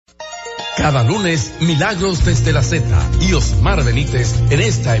Cada lunes, Milagros desde la Z y Osmar Benítez en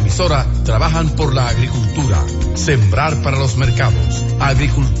esta emisora trabajan por la agricultura, sembrar para los mercados,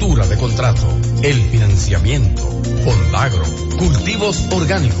 agricultura de contrato, el financiamiento, Fondagro, cultivos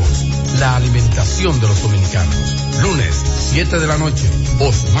orgánicos, la alimentación de los dominicanos. Lunes, 7 de la noche,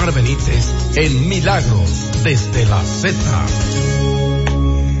 Osmar Benítez en Milagros desde la Z.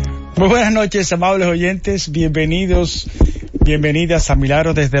 Muy buenas noches, amables oyentes, bienvenidas a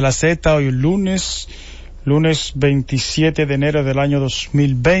Milagros desde la Z. Hoy lunes 27 de enero del año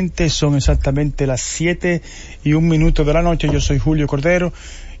 2020, son exactamente las 7:01 de la noche. Yo soy Julio Cordero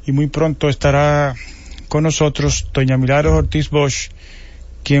y muy pronto estará con nosotros doña Milagros Ortiz Bosch,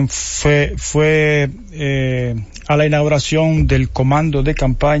 quien fue a la inauguración del comando de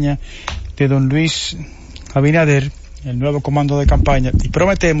campaña de don Luis Abinader, el nuevo comando de campaña, y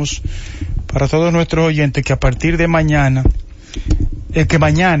prometemos para todos nuestros oyentes que a partir de mañana,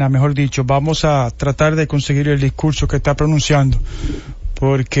 mejor dicho, vamos a tratar de conseguir el discurso que está pronunciando,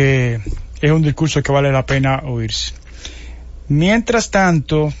 porque es un discurso que vale la pena oírse. Mientras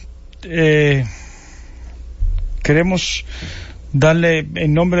tanto, queremos darle,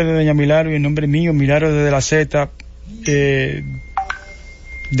 en nombre de doña Milagros y en nombre mío, Milagros desde la Z,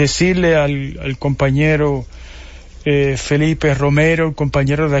 decirle al compañero Felipe Romero, el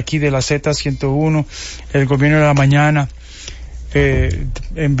compañero de aquí de la Z101, el gobierno de la mañana,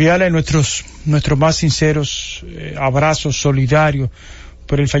 enviarle nuestros más sinceros abrazos solidarios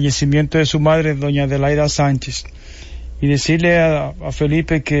por el fallecimiento de su madre, doña Adelaida Sánchez, y decirle a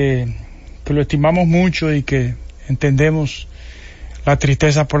Felipe que lo estimamos mucho y que entendemos la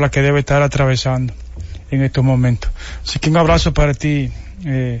tristeza por la que debe estar atravesando en estos momentos. Así que un abrazo para ti,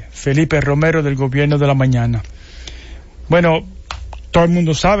 Felipe Romero, del gobierno de la mañana. Bueno, todo el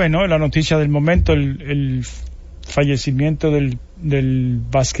mundo sabe, ¿no?, la noticia del momento, el fallecimiento del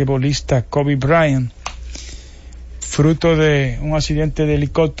basquetbolista Kobe Bryant, fruto de un accidente de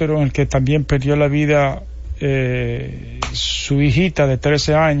helicóptero en el que también perdió la vida su hijita de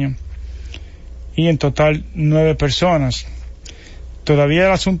 13 años, y en total 9 personas. Todavía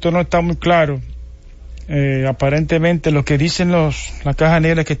el asunto no está muy claro. Aparentemente lo que dicen la caja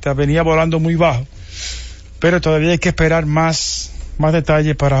negra es que venía volando muy bajo, pero todavía hay que esperar más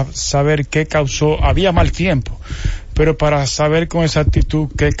detalles para saber qué causó. Había mal tiempo, pero para saber con exactitud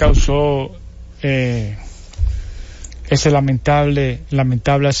qué causó ese lamentable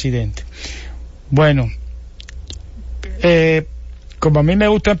accidente. Bueno, como a mí me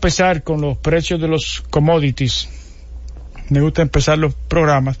gusta empezar con los precios de los commodities, me gusta empezar los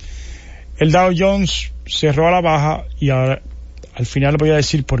programas, el Dow Jones cerró a la baja, y ahora al final voy a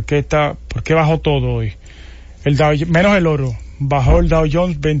decir por qué bajó todo hoy. Menos el oro, bajó el Dow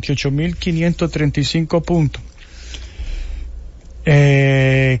Jones 28.535 puntos,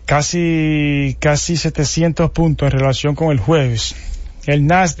 casi 700 puntos en relación con el jueves. El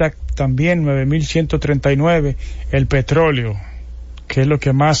Nasdaq también 9.139, el petróleo, que es lo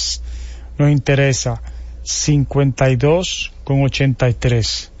que más nos interesa,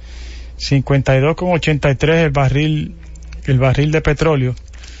 52,83. 52,83 el barril de petróleo.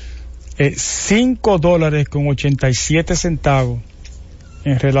 $5.87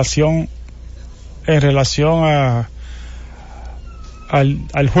 en relación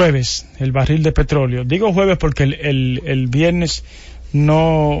al jueves, el barril de petróleo. Digo jueves porque el viernes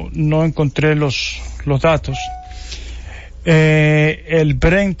no encontré los datos. El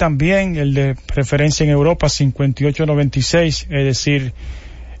Brent también, el de referencia en Europa, 58.96, es decir,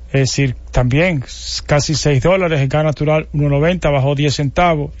 también casi $6. El gas natural 1.90, bajó 10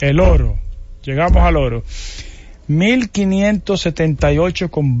 centavos. El oro, llegamos al oro,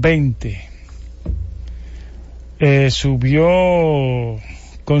 1.578,20, subió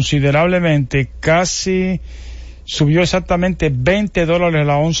considerablemente, subió exactamente $20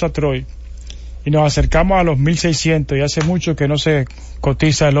 la onza Troy, y nos acercamos a los 1.600, y hace mucho que no se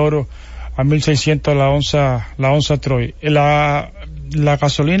cotiza el oro a 1.600 la onza Troy. La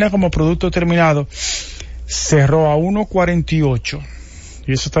gasolina como producto terminado cerró a 1.48,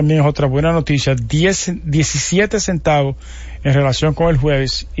 y eso también es otra buena noticia, 17 centavos en relación con el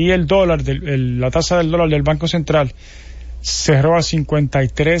jueves, y el dólar, la tasa del dólar del Banco Central cerró a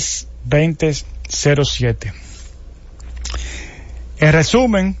 53.2007. En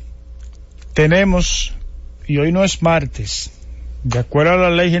resumen, tenemos, y hoy no es martes, de acuerdo a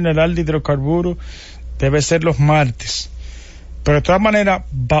la Ley General de Hidrocarburos, debe ser los martes, pero de todas maneras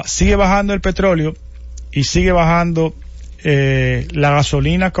sigue bajando el petróleo y sigue bajando la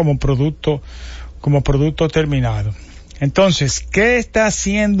gasolina como producto terminado. Entonces, ¿qué está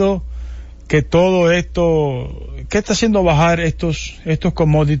haciendo que todo esto, ¿qué está haciendo bajar estos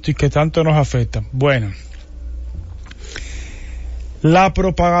commodities que tanto nos afectan? Bueno, la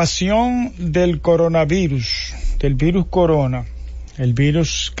propagación del coronavirus, del virus corona, el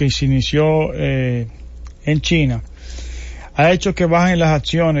virus que se inició en China, ha hecho que bajen las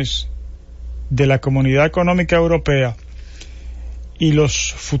acciones de la Comunidad Económica Europea y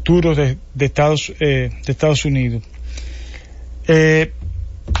los futuros de Estados Unidos.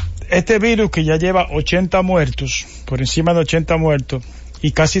 Este virus, que ya lleva 80 muertos, por encima de 80 muertos,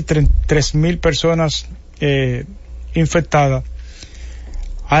 y casi 3.000 personas infectadas,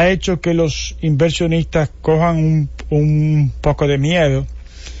 ha hecho que los inversionistas cojan un poco de miedo.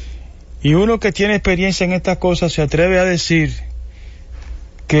 Y uno que tiene experiencia en estas cosas se atreve a decir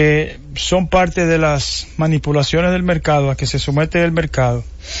que son parte de las manipulaciones del mercado a que se somete el mercado.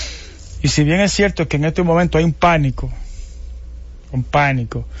 Y si bien es cierto que en este momento hay un pánico,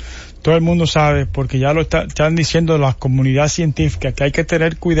 todo el mundo sabe, porque ya lo están diciendo las comunidades científicas, que hay que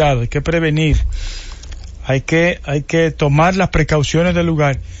tener cuidado, hay que prevenir, hay que tomar las precauciones del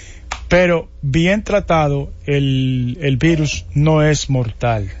lugar, pero bien tratado el virus no es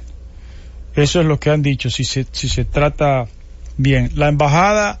mortal. Eso es lo que han dicho, si se trata bien. La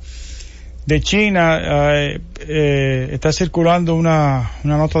embajada de China está circulando una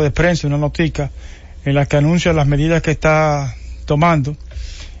nota de prensa, una notica, en la que anuncia las medidas que está tomando.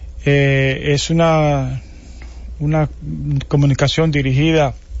 Es una comunicación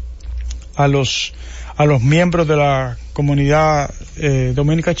dirigida a los miembros de la comunidad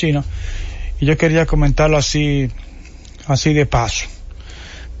dominica china, y yo quería comentarlo así de paso.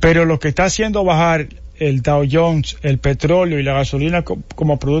 Pero lo que está haciendo bajar el Dow Jones, el petróleo y la gasolina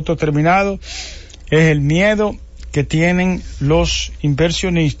como producto terminado es el miedo que tienen los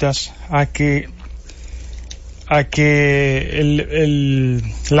inversionistas a que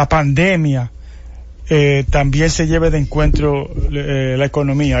la pandemia también se lleve de encuentro la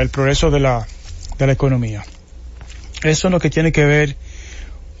economía, el progreso de la economía. Eso es lo que tiene que ver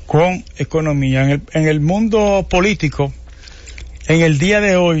con economía. En el mundo político, en el día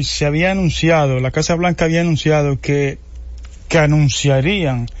de hoy se había anunciado, la Casa Blanca había anunciado que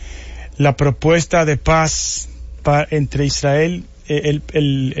anunciarían la propuesta de paz entre Israel,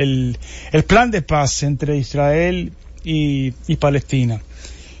 el plan de paz entre Israel y Palestina.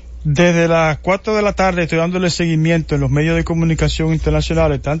 Desde las 4 de la tarde estoy dándole seguimiento en los medios de comunicación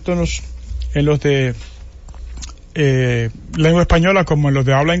internacionales, tanto en los de lengua española como en los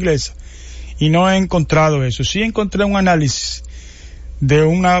de habla inglesa, y no he encontrado eso. Sí encontré un análisis de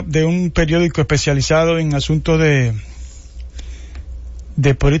un periódico especializado en asuntos de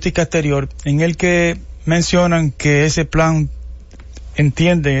política exterior, en el que mencionan que ese plan,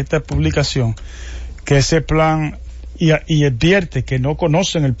 entiende esta publicación, que ese plan, y advierte que no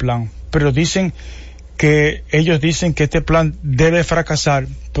conocen el plan, pero ellos dicen que este plan debe fracasar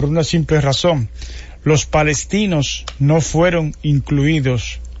por una simple razón: los palestinos no fueron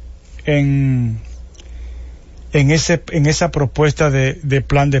incluidos en esa propuesta de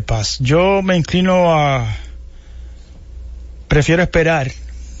plan de paz. Yo me inclino prefiero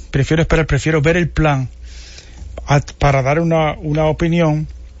ver el plan para dar una opinión.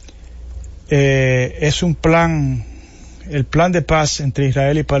 Es un plan, el plan de paz entre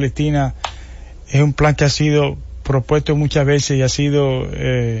Israel y Palestina es un plan que ha sido propuesto muchas veces y ha sido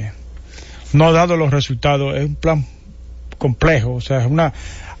no ha dado los resultados. Es un plan complejo, o sea,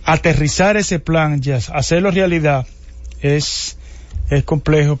 aterrizar ese plan, hacerlo realidad, es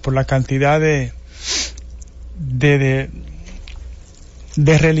complejo por la cantidad de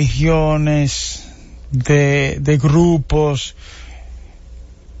religiones, de grupos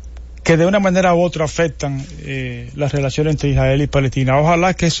que de una manera u otra afectan las relaciones entre Israel y Palestina.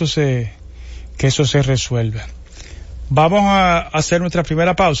 Ojalá que eso se resuelva. Vamos a hacer nuestra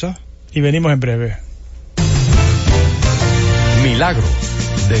primera pausa y venimos en breve. Milagros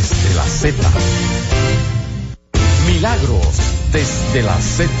desde la Z. Milagros desde la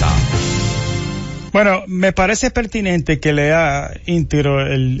Z. Bueno, me parece pertinente que lea íntegro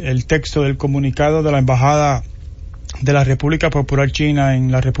el texto del comunicado de la Embajada de la República Popular China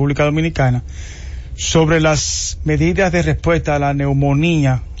en la República Dominicana sobre las medidas de respuesta a la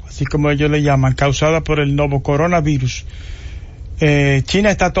neumonía, así como ellos le llaman, causada por el nuevo coronavirus.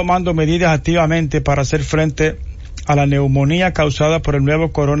 China está tomando medidas activamente para hacer frente a la neumonía causada por el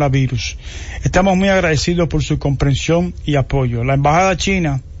nuevo coronavirus. Estamos muy agradecidos por su comprensión y apoyo. La Embajada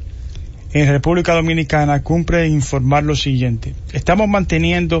China en República Dominicana cumple informar lo siguiente: estamos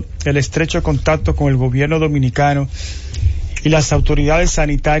manteniendo el estrecho contacto con el gobierno dominicano y las autoridades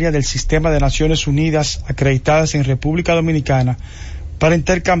sanitarias del sistema de Naciones Unidas acreditadas en República Dominicana para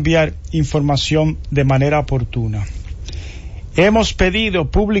intercambiar información de manera oportuna. Hemos pedido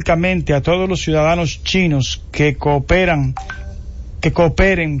públicamente a todos los ciudadanos chinos que cooperen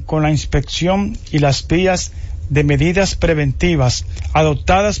con la inspección y las vías de medidas preventivas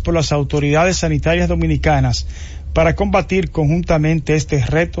adoptadas por las autoridades sanitarias dominicanas para combatir conjuntamente este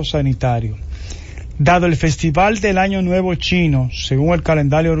reto sanitario. Dado el Festival del Año Nuevo Chino, según el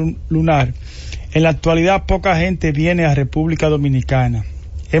calendario lunar, en la actualidad poca gente viene a República Dominicana.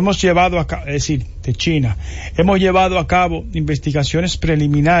 Hemos llevado a cabo investigaciones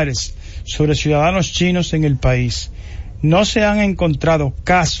preliminares sobre ciudadanos chinos en el país. No se han encontrado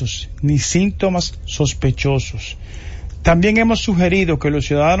casos ni síntomas sospechosos. También hemos sugerido que los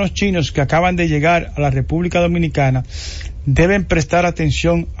ciudadanos chinos que acaban de llegar a la República Dominicana deben prestar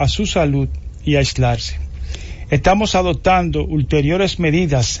atención a su salud y aislarse. Estamos adoptando ulteriores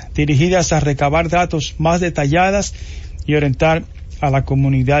medidas dirigidas a recabar datos más detalladas y orientar a la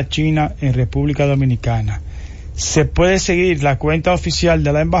comunidad china en República Dominicana. Se puede seguir la cuenta oficial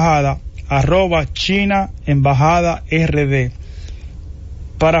de la embajada @ChinaEmbajadaRD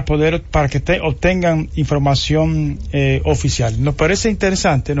para que obtengan información oficial. Nos parece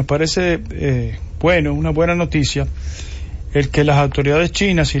interesante, nos parece una buena noticia el que las autoridades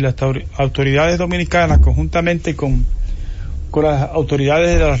chinas y las autoridades dominicanas, conjuntamente con las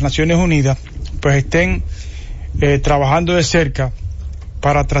autoridades de las Naciones Unidas, pues estén trabajando de cerca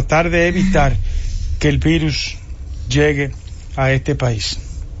para tratar de evitar que el virus llegue a este país.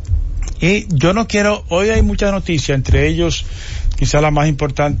 Y hoy hay muchas noticias, entre ellos quizá la más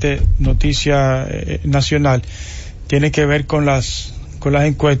importante noticia nacional tiene que ver con las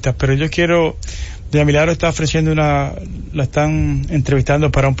encuestas, pero yo quiero, Doña Milagro está ofreciendo la están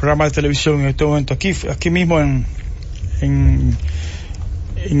entrevistando para un programa de televisión en este momento aquí mismo en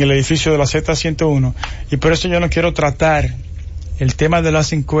el edificio de la Z101, y por eso yo no quiero tratar el tema de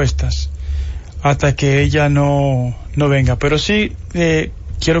las encuestas hasta que ella no venga, pero sí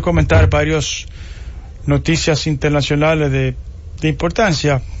quiero comentar varias noticias internacionales de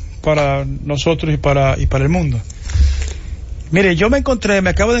importancia para nosotros y para el mundo. Mire, me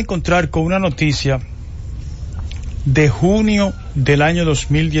acabo de encontrar con una noticia de junio del año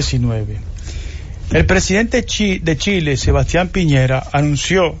 2019. El presidente de Chile, Sebastián Piñera,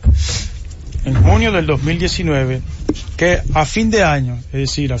 anunció en junio del 2019 que a fin de año, es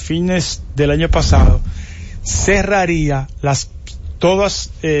decir, a fines del año pasado, cerraría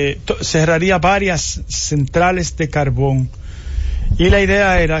varias centrales de carbón, y la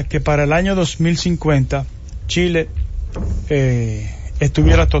idea era que para el año 2050 Chile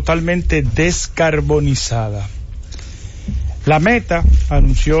estuviera totalmente descarbonizada. La meta,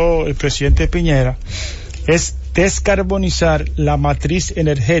 anunció el presidente Piñera, es descarbonizar la matriz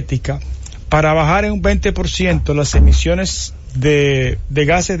energética para bajar en un 20% las emisiones de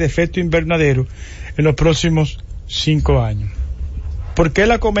gases de efecto invernadero en los próximos 5 años. ¿Por qué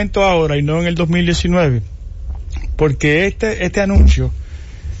la comento ahora y no en el 2019? Porque este anuncio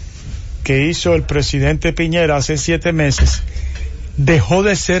que hizo el presidente Piñera hace 7 meses dejó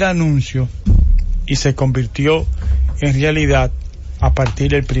de ser anuncio y se convirtió en realidad a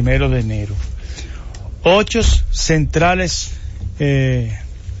partir del 1 de enero. 8 centrales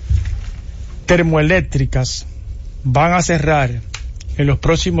termoeléctricas van a cerrar en los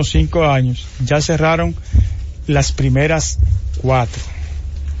próximos 5 años. Ya cerraron las primeras 4.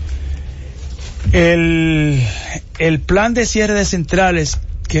 El plan de cierre de centrales,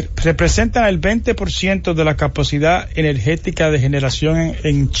 que representan el 20% de la capacidad energética de generación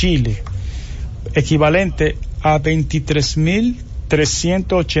en Chile, equivalente a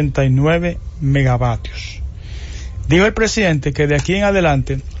 23.389 megavatios. Dijo el presidente que de aquí en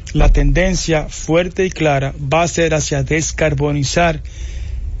adelante la tendencia fuerte y clara va a ser hacia descarbonizar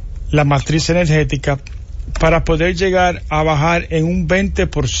la matriz energética para poder llegar a bajar en un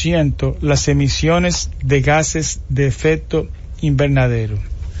 20% las emisiones de gases de efecto invernadero.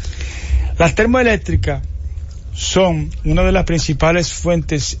 Las termoeléctricas son una de las principales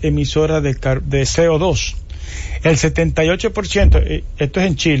fuentes emisoras de CO2. El 78%, esto es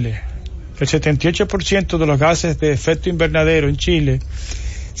en Chile, el 78% de los gases de efecto invernadero en Chile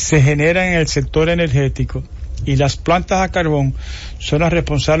se generan en el sector energético, y las plantas a carbón son las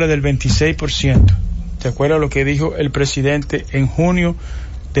responsables del 26%. ¿De acuerdo a lo que dijo el presidente en junio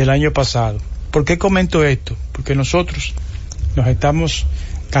del año pasado? ¿Por qué comento esto? Porque nosotros gastamos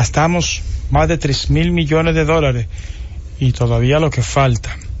más de 3.000 millones de dólares y todavía lo que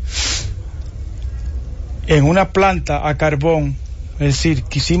falta en una planta a carbón. Es decir,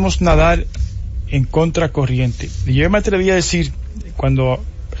 quisimos nadar en contracorriente. Y yo me atreví a decir, cuando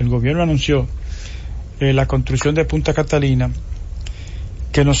el gobierno anunció la construcción de Punta Catalina,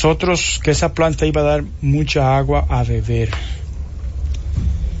 que esa planta iba a dar mucha agua a beber.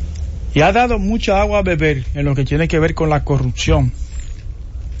 Y ha dado mucha agua a beber en lo que tiene que ver con la corrupción,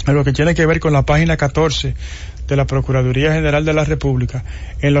 en lo que tiene que ver con la página 14 de la Procuraduría General de la República,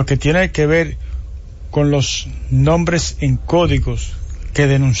 en lo que tiene que ver con los nombres en códigos que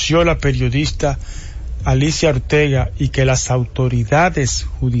denunció la periodista Alicia Ortega y que las autoridades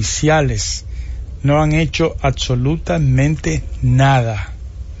judiciales no han hecho absolutamente nada.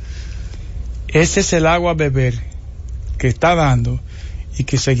 Ese es el agua a beber que está dando y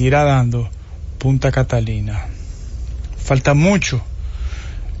que seguirá dando Punta Catalina. Falta mucho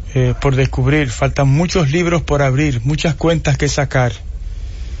por descubrir, faltan muchos libros por abrir, muchas cuentas que sacar,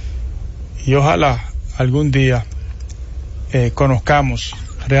 y ojalá algún día conozcamos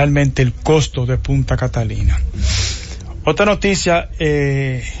realmente el costo de Punta Catalina. Otra noticia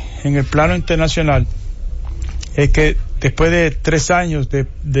en el plano internacional es que después de 3 años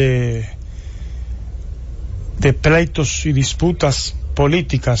de pleitos y disputas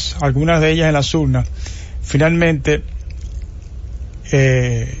políticas, algunas de ellas en las urnas, finalmente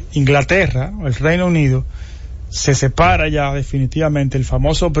Inglaterra, el Reino Unido, se separa ya definitivamente. El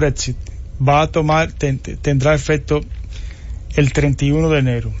famoso Brexit va a tendrá efecto el 31 de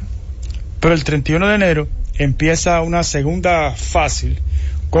enero. Pero el 31 de enero empieza una segunda fase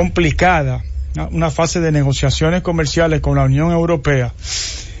complicada, una fase de negociaciones comerciales con la Unión Europea,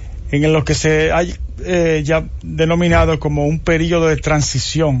 en lo que se ha ya denominado como un periodo de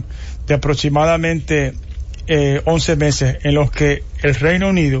transición de aproximadamente 11 meses, en los que el Reino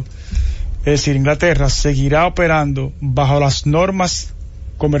Unido, es decir, Inglaterra, seguirá operando bajo las normas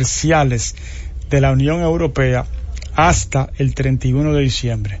comerciales de la Unión Europea hasta el 31 de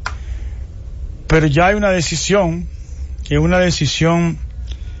diciembre. Pero ya hay una decisión,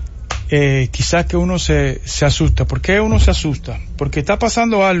 quizás que uno se asusta. ¿Por qué uno se asusta? Porque está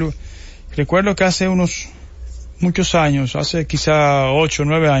pasando algo. Recuerdo que hace muchos años, hace quizá 8 o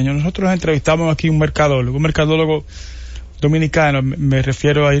 9 años, nosotros entrevistamos aquí un mercadólogo dominicano, me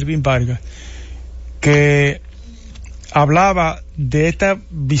refiero a Irving Vargas, que hablaba de esta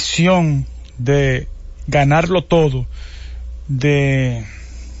visión de ganarlo todo, de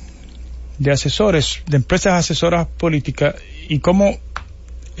asesores, de empresas asesoras políticas, y cómo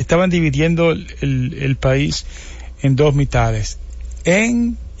estaban dividiendo el país en dos mitades.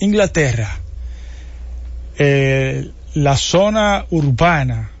 En Inglaterra, la zona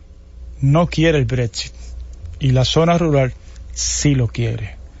urbana no quiere el Brexit y la zona rural sí lo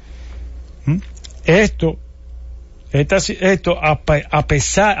quiere. Esto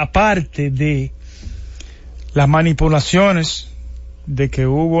aparte de las manipulaciones de que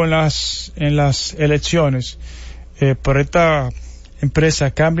hubo en las elecciones por esta empresa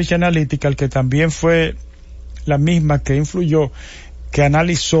Cambridge Analytica, que también fue la misma que influyó, que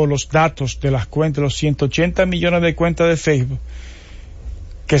analizó los datos de las cuentas, los 180 millones de cuentas de Facebook,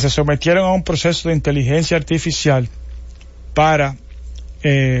 que se sometieron a un proceso de inteligencia artificial para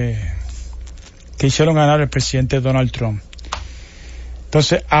que hicieron ganar el presidente Donald Trump.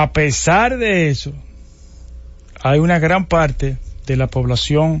 Entonces, a pesar de eso, hay una gran parte de la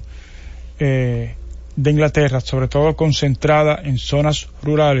población de Inglaterra, sobre todo concentrada en zonas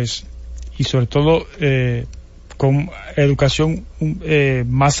rurales y sobre todo con educación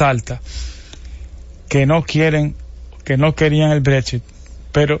más alta, que no querían el Brexit,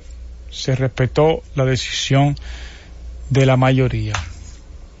 pero se respetó la decisión de la mayoría.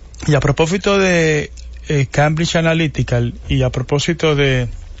 Y a propósito de Cambridge Analytica y a propósito de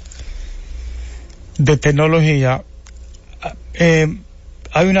tecnología,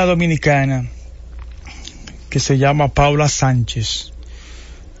 hay una dominicana que se llama Paula Sánchez,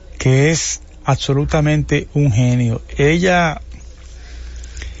 que es absolutamente un genio.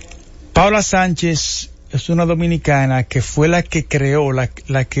 Paula Sánchez es una dominicana que fue la que creó, la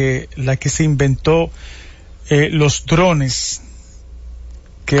que se inventó los drones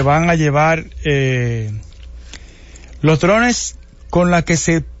que van a llevar, los drones con la que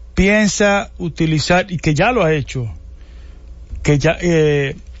se piensa utilizar, y que ya lo ha hecho, que ya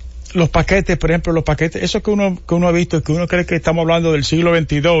los paquetes, por ejemplo, eso que uno ha visto, que uno cree que estamos hablando del siglo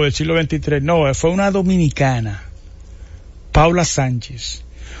XXII, del siglo XXIII, no, fue una dominicana, Paula Sánchez,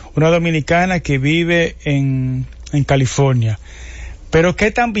 una dominicana que vive en California, pero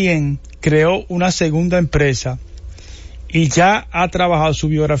que también creó una segunda empresa y ya ha trabajado, su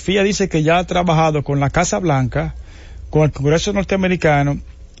biografía dice que ya ha trabajado con la Casa Blanca, con el Congreso norteamericano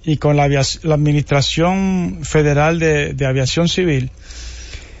y con la Administración Federal de Aviación Civil,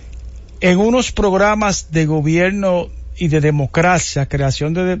 en unos programas de gobierno y de democracia,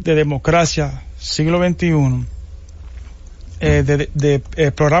 creación de democracia, siglo XXI,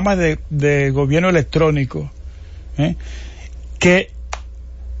 programas de gobierno electrónico, que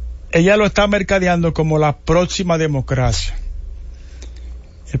ella lo está mercadeando como la próxima democracia,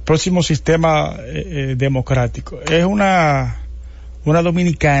 el próximo sistema democrático. Es una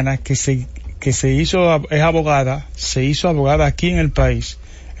dominicana que se hizo, es abogada, se hizo abogada aquí en el país,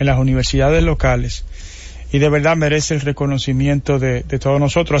 en las universidades locales, y de verdad merece el reconocimiento de todos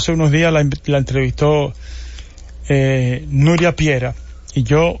nosotros. Hace unos días la entrevistó Nuria Piera, y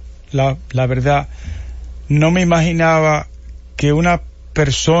yo la verdad no me imaginaba que una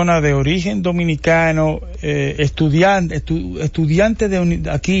persona de origen dominicano, estudiante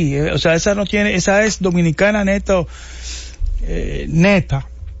de aquí, o sea, esa es dominicana neta,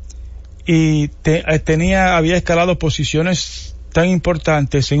 y había escalado posiciones tan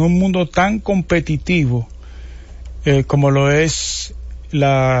importantes en un mundo tan competitivo como lo es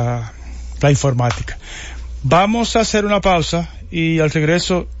la informática. Vamos a hacer una pausa y al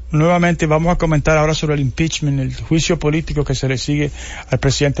regreso nuevamente vamos a comentar ahora sobre el impeachment, el juicio político que se le sigue al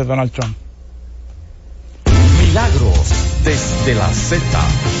presidente Donald Trump. Milagros desde la Z.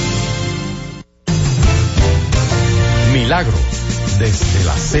 Milagros desde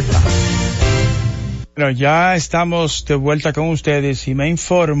la Z. Bueno, ya estamos de vuelta con ustedes y me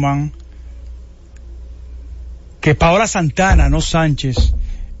informan que Paola Santana, no Sánchez,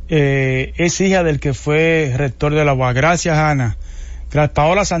 es hija del que fue rector de la UAS. Gracias, Ana.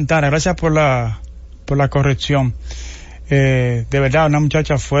 Paola Santana, gracias por la corrección. De verdad, una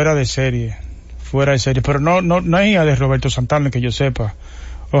muchacha fuera de serie, pero no es hija de Roberto Santana, que yo sepa.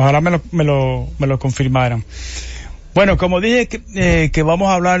 Ojalá me lo confirmaran. Bueno, como dije que vamos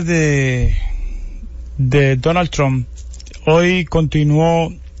a hablar de Donald Trump, hoy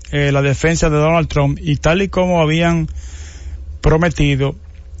continuó la defensa de Donald Trump, y tal y como habían prometido,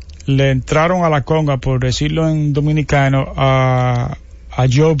 le entraron a la conga, por decirlo en dominicano, a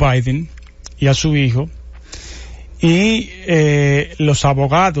Joe Biden y a su hijo, y los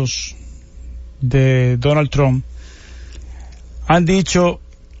abogados de Donald Trump han dicho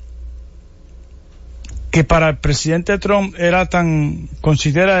que para el presidente Trump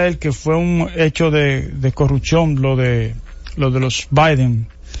considera él que fue un hecho de corrupción lo de los Biden,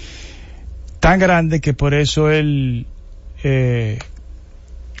 tan grande que por eso él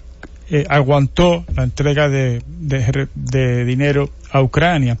aguantó la entrega de dinero a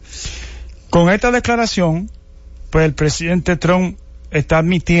Ucrania. Con esta declaración, pues el presidente Trump está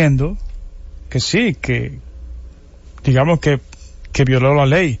admitiendo que sí, que digamos que violó la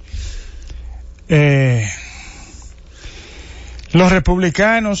ley. Los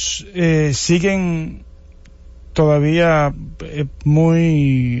republicanos siguen todavía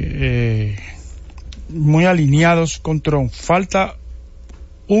muy alineados con Trump. Falta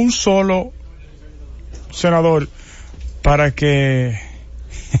un solo senador para que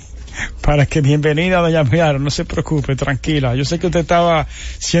bienvenida doña Miara, no se preocupe, tranquila. Yo sé que usted estaba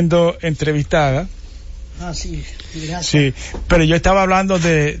siendo entrevistada. Sí, gracias. Sí, pero yo estaba hablando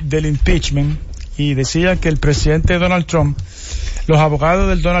del impeachment y decía que el presidente Donald Trump, los abogados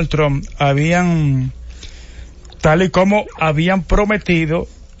del Donald Trump habían, tal y como habían prometido,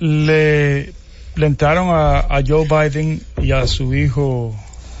 le entraron a Joe Biden y a su hijo.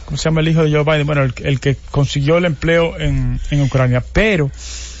 ¿Cómo se llama el hijo de Joe Biden? Bueno, el que consiguió el empleo en Ucrania. Pero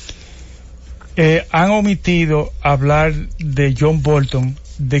han omitido hablar de John Bolton,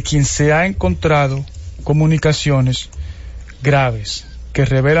 de quien se ha encontrado comunicaciones graves que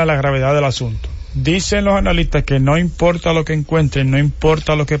revelan la gravedad del asunto. Dicen los analistas que no importa lo que encuentren, no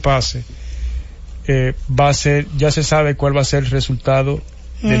importa lo que pase, ya se sabe cuál va a ser el resultado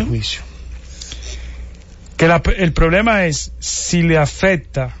del juicio. Que el problema es si le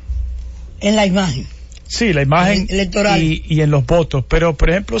afecta en la imagen. Sí, la imagen electoral y en los votos. Pero, por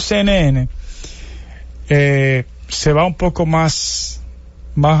ejemplo, CNN se va un poco más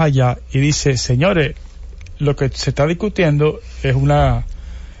allá y dice, señores, lo que se está discutiendo es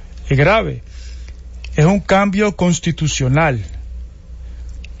grave. Es un cambio constitucional.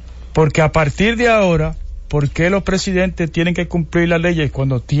 Porque a partir de ahora, ¿por qué los presidentes tienen que cumplir las leyes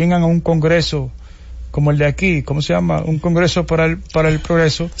cuando tengan un congreso como el de aquí? ¿Cómo se llama? Un congreso para el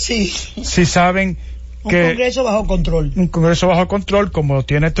progreso. Sí. Si saben que... Un congreso bajo control. Un congreso bajo control como lo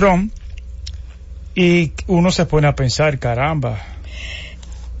tiene Trump. Y uno se pone a pensar, caramba.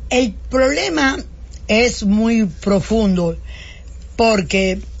 El problema es muy profundo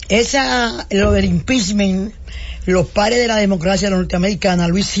porque lo del impeachment, los padres de la democracia norteamericana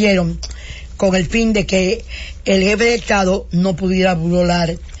lo hicieron con el fin de que el jefe de Estado no pudiera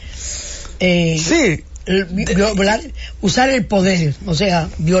violar sí, usar el poder, o sea,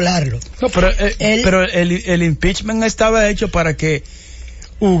 violarlo. No, pero el impeachment estaba hecho para que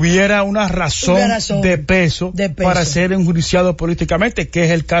hubiera una razón de peso para ser enjuiciado políticamente, que es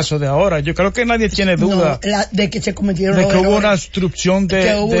el caso de ahora. Yo creo que nadie tiene duda de que se cometieron de que hubo una obstrucción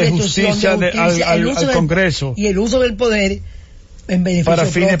de justicia al Congreso. Y el uso del poder en beneficio para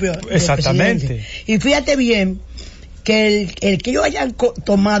fines, propio exactamente. Y fíjate bien que el que ellos hayan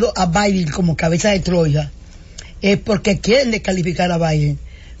tomado a Biden como cabeza de Troya es porque quieren descalificar a Biden.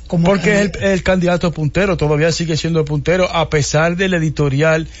 Porque el candidato puntero todavía sigue siendo puntero a pesar del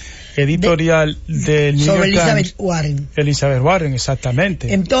editorial del New York Times. Elizabeth Warren,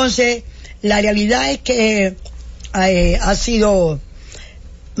 exactamente. Entonces, la realidad es que ha sido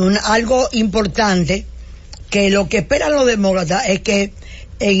algo importante, que lo que esperan los demócratas es que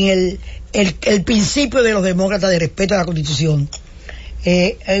en el principio de los demócratas de respeto a la Constitución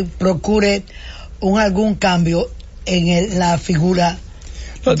procure algún cambio en la figura.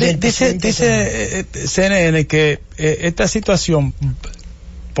 Dice CNN que esta situación,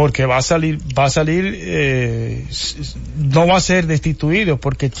 porque va a salir, no va a ser destituido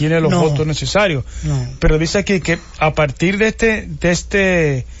porque tiene los votos necesarios. Pero dice aquí que a partir de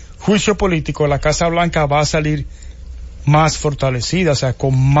este juicio político, la Casa Blanca va a salir más fortalecida, o sea,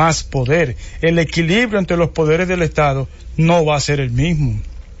 con más poder. El equilibrio entre los poderes del Estado no va a ser el mismo.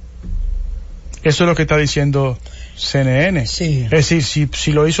 Eso es lo que está diciendo CNN. Sí. Es decir,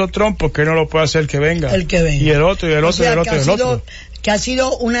 si lo hizo Trump, ¿por qué no lo puede hacer el que venga? Y el otro, y el otro, y el otro, y el otro. Que ha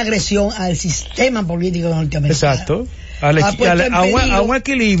sido una agresión al sistema político norteamericano. Exacto. A un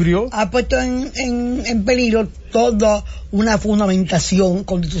equilibrio. Ha puesto en peligro toda una fundamentación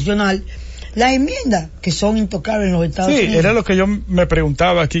constitucional. Las enmiendas que son intocables en los Estados Unidos. Sí, era lo que yo me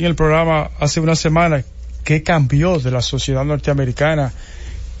preguntaba aquí en el programa hace una semana. ¿Qué cambió de la sociedad norteamericana?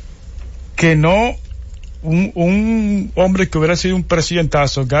 Que no un hombre que hubiera sido un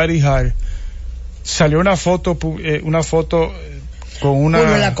presidentazo, Gary Hart, salió una foto con una...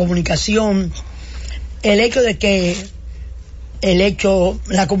 Bueno, la comunicación,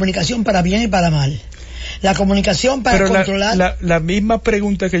 la comunicación para bien y para mal. La comunicación para controlar... La misma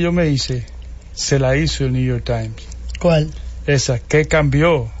pregunta que yo me hice, se la hizo el New York Times. ¿Cuál? Esa, ¿qué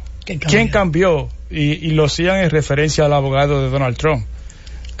cambió? ¿Quién cambió? Y lo hacían en referencia al abogado de Donald Trump.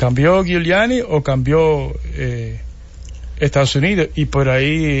 ¿Cambió Giuliani o cambió Estados Unidos? Y por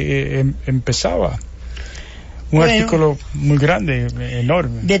ahí empezaba un artículo muy grande,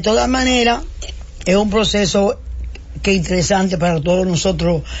 enorme. De todas maneras, es un proceso que es interesante para todos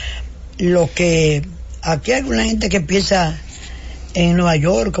nosotros, aquí hay alguna gente que piensa en Nueva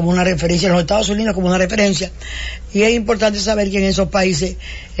York como una referencia, en los Estados Unidos como una referencia, y es importante saber que en esos países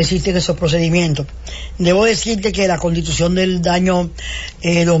existen esos procedimientos. Debo decirte que la Constitución del año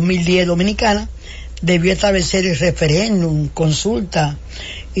 2010 dominicana debió establecer el referéndum, consulta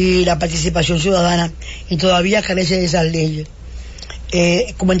y la participación ciudadana, y todavía carece de esas leyes.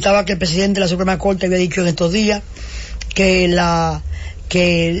 Comentaba que el presidente de la Suprema Corte había dicho en estos días que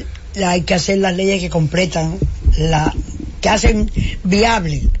hay que hacer las leyes que completan que hacen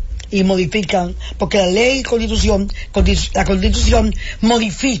viable y modifican, porque la ley la Constitución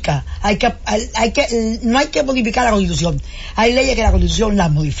modifica, no hay que modificar la Constitución, hay leyes que la Constitución las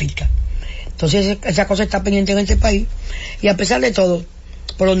modifica. Entonces esa cosa está pendiente en este país, y a pesar de todo,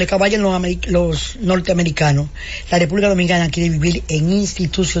 por donde caballan los norteamericanos, la República Dominicana quiere vivir en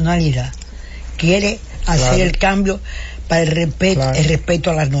institucionalidad, quiere hacer el cambio para el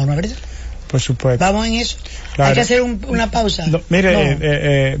respeto a las normas, ¿verdad? Por supuesto. Vamos en eso. Claro. Hay que hacer una pausa.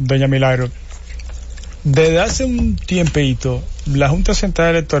 Doña Milagro, desde hace un tiempito, la Junta Central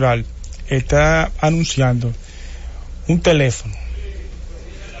Electoral está anunciando un teléfono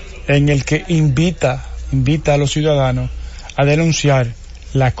en el que invita a los ciudadanos a denunciar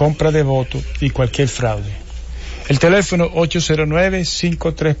la compra de votos y cualquier fraude. El teléfono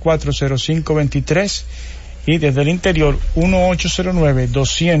 809-534-0523 y desde el interior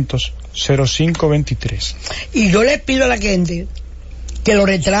 1-809-200-0523. Y yo le pido a la gente que lo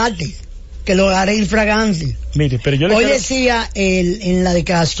retrate, que lo haga infragante. Mire, pero hoy decía en la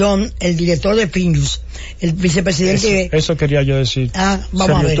declaración el director de Pinus, el vicepresidente. Eso quería yo decir.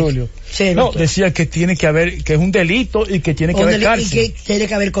 Vamos a ver. Tulio. Decía que tiene que haber, que es un delito y que tiene que haber cárcel. Y que tiene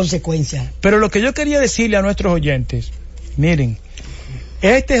que haber consecuencias. Pero lo que yo quería decirle a nuestros oyentes, miren,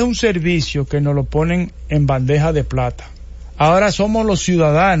 este es un servicio que nos lo ponen en bandeja de plata. Ahora somos los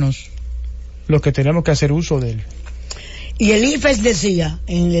ciudadanos los que tenemos que hacer uso de él. Y el IFES decía,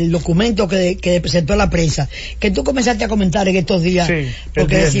 en el documento que presentó a la prensa, que tú comenzaste a comentar en estos días, sí,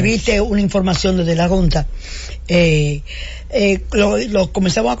 porque recibiste una información desde la Junta, lo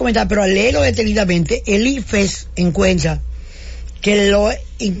comenzamos a comentar, pero al leerlo detenidamente, el IFES encuentra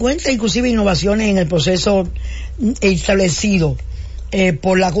inclusive innovaciones en el proceso establecido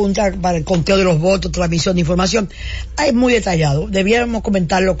por la Junta para el conteo de los votos, transmisión de información. Es muy detallado, debiéramos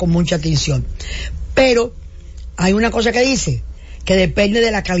comentarlo con mucha atención. Pero hay una cosa que dice, que depende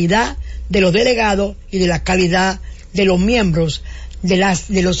de la calidad de los delegados y de la calidad de los miembros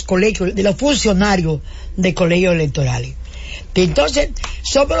de los colegios, de los funcionarios de colegios electorales. Entonces,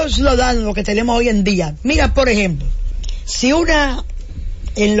 somos los ciudadanos los que tenemos hoy en día. Mira, por ejemplo, si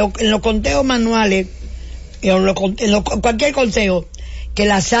en los conteos manuales, cualquier conteo, que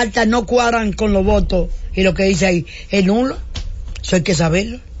las actas no cuadran con los votos y lo que dice ahí es nulo, eso hay que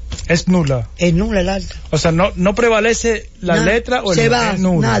saberlo. Es nula. Es nula el acta. O sea, no prevalece la letra o el se va,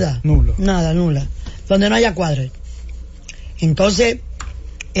 nada, nula. Donde no haya cuadros. Entonces,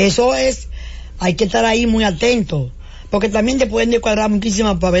 eso hay que estar ahí muy atento, porque también te pueden descuadrar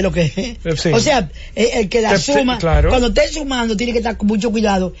muchísimas para ver lo que es. Sí. O sea, el que la suma, claro. Cuando esté sumando, tiene que estar con mucho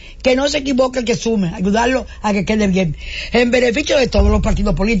cuidado, que no se equivoque el que sume, ayudarlo a que quede bien, en beneficio de todos los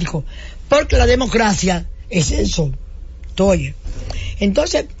partidos políticos, porque la democracia es eso. Oye,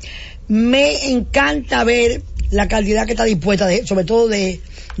 entonces, me encanta ver la cantidad que está dispuesta, sobre todo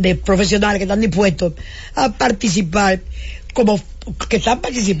de profesionales que están dispuestos a participar, que están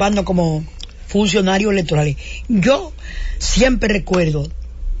participando como funcionarios electorales. Yo siempre recuerdo,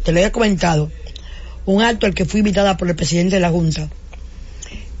 te lo he comentado, un acto al que fui invitada por el presidente de la Junta,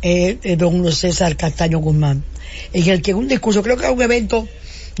 don César Castaño Guzmán, en el que un discurso, creo que era un evento,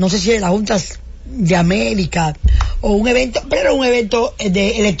 no sé si de las Juntas de América o un evento, pero era un evento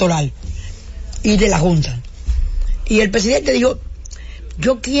electoral y de la Junta, y el presidente dijo: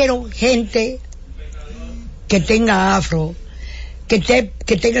 yo quiero gente que tenga afro, que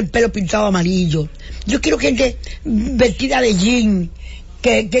tenga el pelo pintado amarillo, yo quiero gente vestida de jean,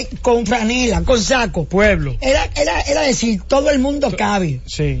 que con franela, con saco. Pueblo. Era decir, todo el mundo cabe.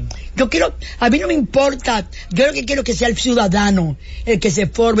 Sí. A mí no me importa, yo lo que quiero es que sea el ciudadano el que se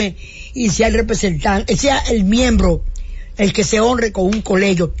forme y sea el representante, sea el miembro el que se honre con un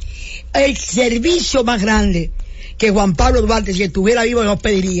colegio. El servicio más grande que Juan Pablo Duarte, si estuviera vivo, nos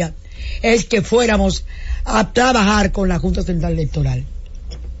pediría es que fuéramos a trabajar con la Junta Central Electoral.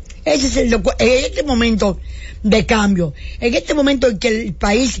 Ese es en este momento de cambio, en este momento en que el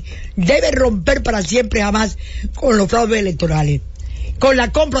país debe romper para siempre jamás con los fraudes electorales, con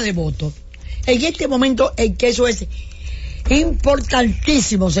la compra de votos. En este momento en que eso es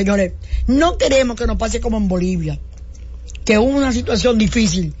importantísimo, señores. No queremos que nos pase como en Bolivia, que hubo una situación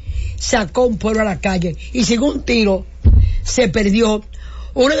difícil, sacó un pueblo a la calle y sin un tiro se perdió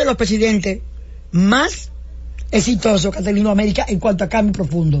uno de los presidentes más exitosos que ha tenido América en cuanto a cambio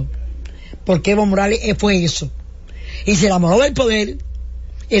profundo, porque Evo Morales fue eso, y se enamoró del poder.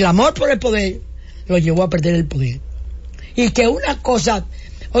 El amor por el poder lo llevó a perder el poder. Y que una cosa,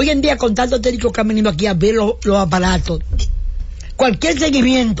 hoy en día con tantos técnicos que han venido aquí a ver los aparatos, cualquier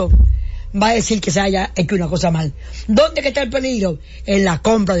seguimiento va a decir que se haya hecho una cosa mal. ¿Dónde que está el peligro? En la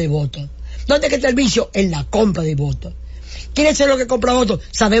compra de votos. ¿Dónde que está el vicio? En la compra de votos. ¿Quiénes son los que compran votos?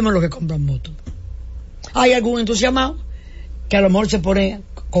 Sabemos los que compran votos. Hay algún entusiasmado que a lo mejor se pone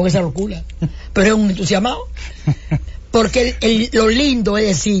con esa locura, pero es un entusiasmado, porque lo lindo es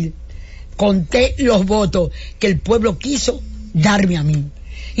decir: conté los votos que el pueblo quiso darme a mí,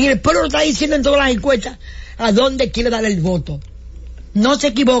 y el pueblo lo está diciendo en todas las encuestas a dónde quiere dar el voto. No se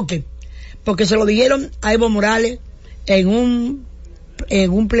equivoque, porque se lo dijeron a Evo Morales en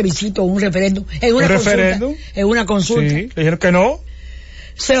un plebiscito, un referéndum, en una consulta. Sí, le dijeron que no.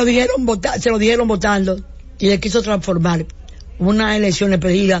 Se lo dijeron votando, y le quiso transformar unas elecciones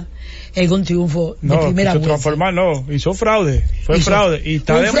perdidas en un triunfo de primera vuelta. Transformar no, hizo fraude, fraude, y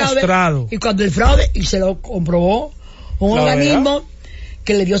está demostrado. Y cuando el fraude, y se lo comprobó un organismo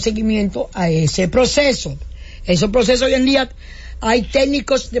que le dio seguimiento a ese proceso. Esos procesos hoy en día hay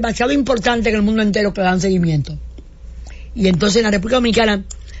técnicos demasiado importantes en el mundo entero que dan seguimiento. Y entonces en la República Dominicana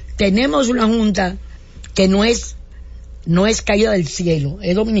tenemos una junta que no es caída del cielo,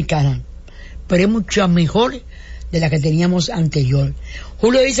 es dominicana, pero es mucho mejor de la que teníamos anterior.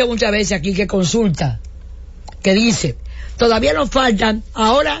 Julio dice muchas veces aquí que consulta, que dice, todavía nos faltan,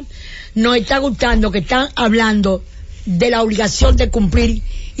 ahora nos está gustando que están hablando de la obligación de cumplir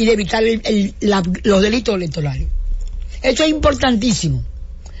y de evitar los delitos electorales. Eso es importantísimo.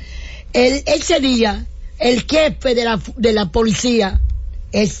 Ese día, el jefe de la policía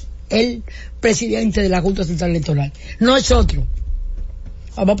es el presidente de la Junta Central Electoral. No es otro.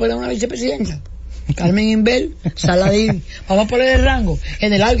 Vamos a poner una vicepresidenta. Carmen Inbel, Saladín. Vamos a poner el rango,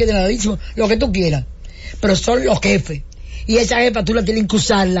 general, generalísimo, lo que tú quieras. Pero son los jefes. Y esa jefa tú la tienes que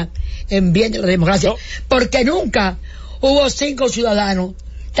usarla en bien de la democracia. No. Porque nunca hubo 5 ciudadanos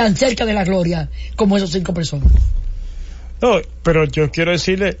tan cerca de la gloria como esos 5 personas. No, pero yo quiero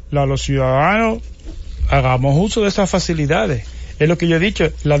decirle a los ciudadanos, hagamos uso de esas facilidades. Es lo que yo he dicho,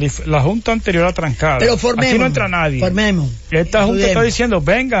 la junta anterior ha trancado. Pero formemos. Aquí no entra nadie. Formemos. Esta junta está diciendo,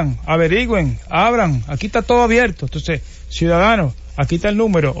 vengan, averigüen, abran, aquí está todo abierto. Entonces, ciudadanos, aquí está el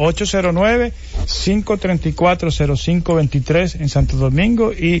número 809-534-0523 en Santo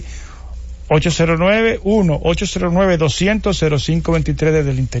Domingo y 809-200-0523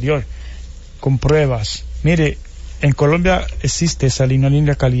 desde el interior, con pruebas. Mire, en Colombia existe esa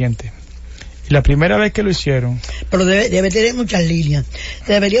línea caliente. Y la primera vez que lo hicieron... Pero debe tener muchas líneas.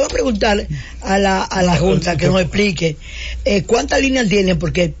 Deberíamos preguntar a la Junta que nos explique cuántas líneas tienen,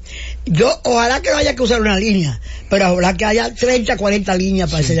 porque ojalá que no haya que usar una línea, pero ojalá que haya 30, 40 líneas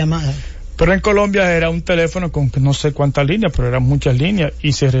para esa llamada. Pero en Colombia era un teléfono con no sé cuántas líneas, pero eran muchas líneas,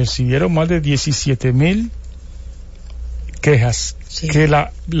 y se recibieron más de 17,000 quejas. Sí. Que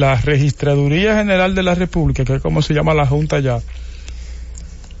la Registraduría General de la República, que es como se llama la Junta ya,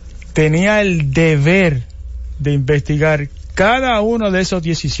 tenía el deber de investigar cada uno de esos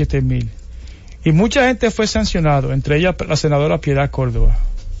 17,000. Y mucha gente fue sancionado, entre ellas la senadora Piedad Córdoba.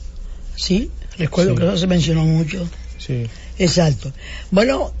 Sí, recuerdo que eso se mencionó mucho. Sí. Exacto.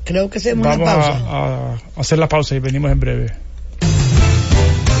 Bueno, creo que hacemos una pausa. Vamos a hacer la pausa y venimos en breve.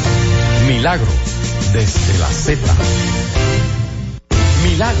 Milagros desde la Z.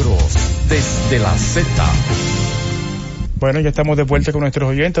 Milagros desde la Z. Bueno, ya estamos de vuelta con nuestros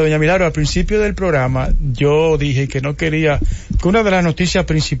oyentes. Doña Milagro, al principio del programa yo dije que no quería, que una de las noticias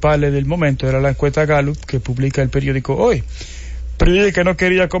principales del momento era la encuesta Gallup que publica el periódico Hoy. Pero yo dije que no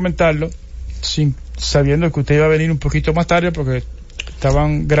quería comentarlo, sabiendo que usted iba a venir un poquito más tarde porque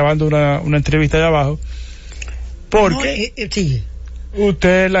estaban grabando una entrevista allá abajo. Porque sí.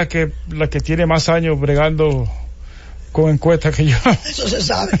 Usted es la que tiene más años bregando con encuestas que yo. Eso se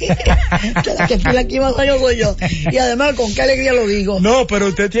sabe. Que la que tiene aquí más años soy yo. Y además, con qué alegría lo digo. No, pero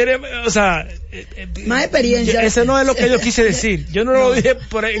usted tiene, o sea, más experiencia. Ese no es lo que yo quise decir. Yo no lo dije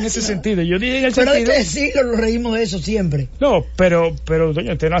en ese sentido. Yo dije en el sentido. Pero hay que decirlo, nos reímos de eso siempre. No, pero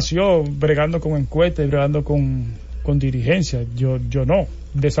doña, usted nació bregando con encuestas y bregando con dirigencia. Yo no,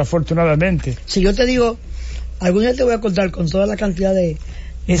 desafortunadamente. Si yo te digo, algún día te voy a contar con toda la cantidad de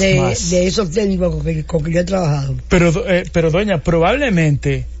esos técnicos con que yo he trabajado. Pero doña,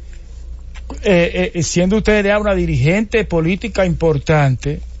 probablemente siendo usted ya una dirigente política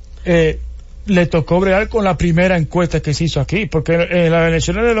importante, le tocó bregar con la primera encuesta que se hizo aquí, porque en las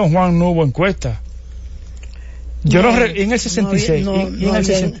elecciones de Don Juan no hubo encuesta. En el 66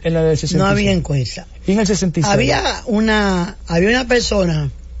 en la del 66 no había encuesta. Y en el 66 había una persona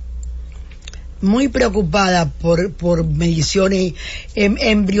muy preocupada por mediciones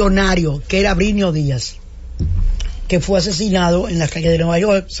embrionarios, que era Brinio Díaz, que fue asesinado en las calles de Nueva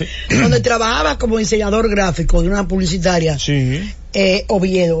York, sí, donde trabajaba como diseñador gráfico de una publicitaria. Sí.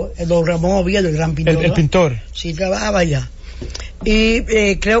 Oviedo, don Ramón Oviedo, el gran pintor. El pintor. Sí, trabajaba allá. Y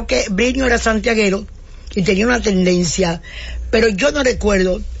creo que Brinio era santiaguero y tenía una tendencia, pero yo no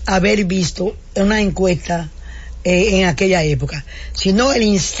recuerdo haber visto una encuesta en aquella época, sino el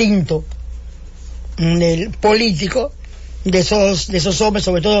instinto del político de esos hombres.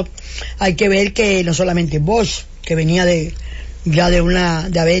 Sobre todo hay que ver que no solamente Bosch, que venía de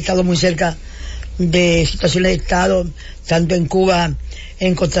haber estado muy cerca de situaciones de Estado tanto en Cuba,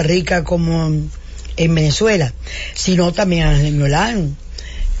 en Costa Rica como en Venezuela, sino también a Milán,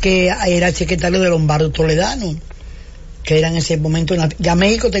 que era secretario de Lombardo Toledano, que era en ese momento ya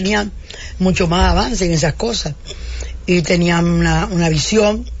México tenía mucho más avance en esas cosas y tenían una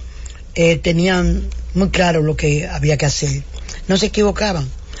visión, tenían muy claro lo que había que hacer, no se equivocaban.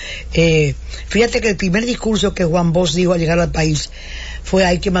 Fíjate que el primer discurso que Juan Bosch dijo al llegar al país fue: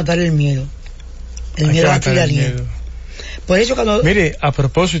 hay que matar el miedo, a la tiranía. Por eso cuando... Mire, a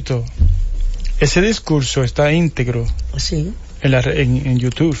propósito, ese discurso está íntegro. Sí. En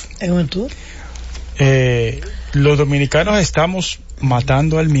YouTube. ¿En YouTube? Los dominicanos estamos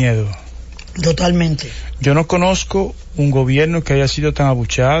matando al miedo. Totalmente. Yo no conozco un gobierno que haya sido tan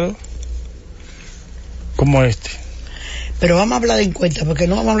abucheado como este. Pero vamos a hablar de encuestas, porque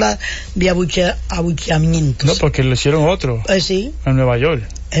no vamos a hablar de abucheamientos. No, porque le hicieron otro. Sí. En Nueva York.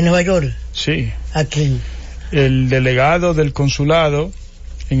 ¿En Nueva York? Sí. ¿A quién? El delegado del consulado,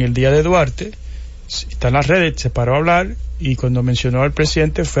 en el día de Duarte, está en las redes, se paró a hablar y cuando mencionó al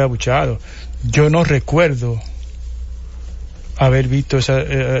presidente fue abucheado. Yo no recuerdo haber visto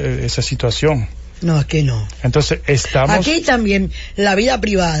esa situación. No, aquí no. Entonces estamos... Aquí también la vida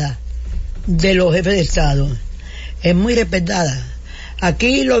privada de los jefes de Estado es muy respetada.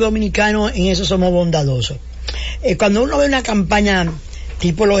 Aquí los dominicanos en eso somos bondadosos. Cuando uno ve una campaña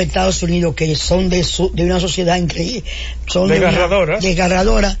tipo los Estados Unidos, que son de una sociedad increíble, son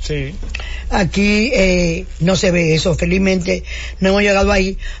desgarradora. Sí. Aquí no se ve eso, felizmente no hemos llegado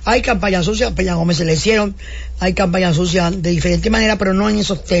ahí. Hay campañas sucias, Peña Gómez se le hicieron, hay campañas sucias de diferentes maneras, pero no en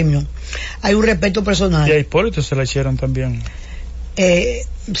esos términos. Hay un respeto personal. Y a Hipólito se le hicieron también.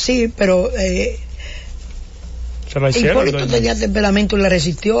 Sí, pero se la hicieron. Hipólito tenía temperamento y le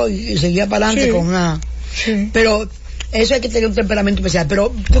resistió y seguía para adelante con una... Sí. Pero eso hay que tener un temperamento especial.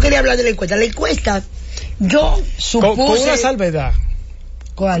 Pero tú querías hablar de la encuesta. La encuesta, yo supuse... Con una salvedad.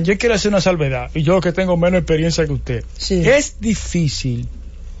 ¿Cuál? Yo quiero hacer una salvedad. Y yo que tengo menos experiencia que usted. Sí. Es difícil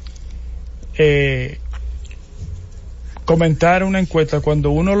comentar una encuesta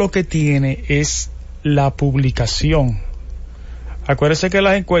cuando uno lo que tiene es la publicación. Acuérdese que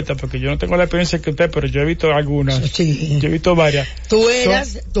las encuestas, porque yo no tengo la experiencia que usted, pero yo he visto algunas. Sí. Yo he visto varias. Tú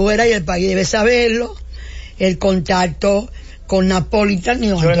eras y el país debe saberlo, el contacto con Napolitan y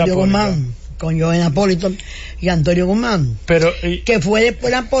Antonio Guzmán. Con Joe Napolitan y Antonio Guzmán. Pero, que fue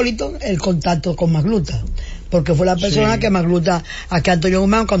después de Napolitan el contacto con Magluta. Porque fue la persona que Magluta, a que Antonio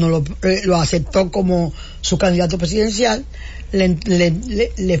Guzmán, cuando lo aceptó como su candidato presidencial,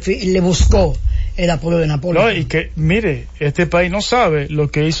 le buscó el apoyo de Napolitan. No, y que, mire, este país no sabe lo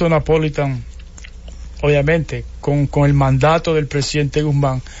que hizo Napolitan, obviamente, con el mandato del presidente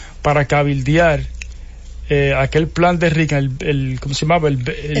Guzmán para cabildear aquel plan de Reagan, ¿cómo se llamaba?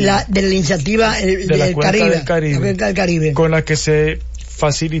 De la iniciativa del Caribe, con la que se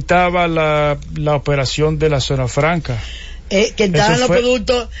facilitaba la operación de la zona franca. Que entraban los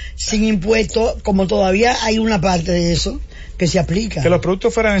productos sin impuestos, como todavía hay una parte de eso que se aplica. Que los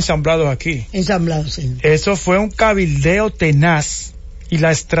productos fueran ensamblados aquí. Ensamblados, sí. Eso fue un cabildeo tenaz. Y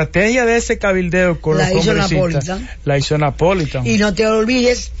la estrategia de ese cabildeo con los congresistas la hizo Napolitan. Y no te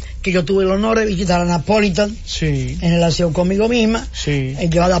olvides que yo tuve el honor de visitar a Napolitan en relación conmigo misma,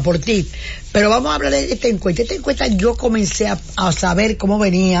 llevada por ti. Pero vamos a hablar de esta encuesta. Esta encuesta yo comencé a saber cómo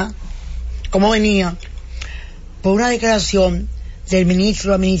venía por una declaración del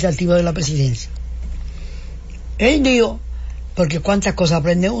ministro administrativo de la presidencia. Él dijo, porque cuántas cosas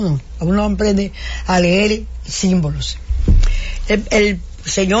aprende uno aprende a leer símbolos. El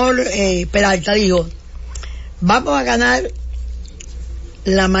señor Peralta dijo, vamos a ganar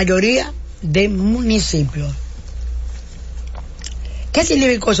la mayoría de municipios. ¿Qué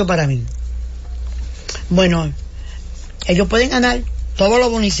significó eso para mí? Bueno, ellos pueden ganar todos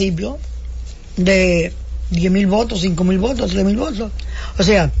los municipios de 10,000 votos, 5,000 votos, 3,000 votos. O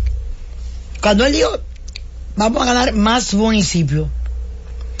sea, cuando él dijo, vamos a ganar más municipios,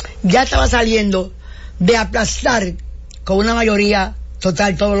 ya estaba saliendo de aplastar con una mayoría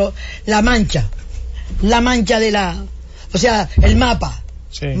total la mancha de o sea, el mapa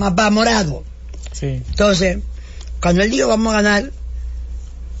morado. Entonces, cuando él dijo vamos a ganar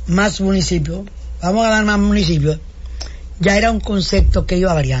más municipios, ya era un concepto que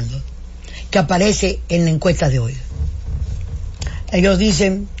iba variando, que aparece en la encuesta de hoy. Ellos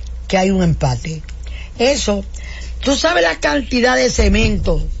dicen que hay un empate. Eso, tú sabes la cantidad de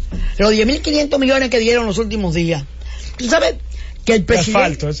cemento, los 10.500 millones que dieron los últimos días. Tú sabes que el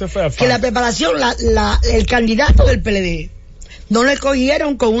presidente, que la preparación, el candidato del PLD, no le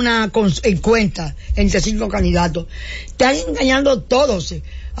cogieron con una cuenta entre 5 candidatos. Están engañando todos,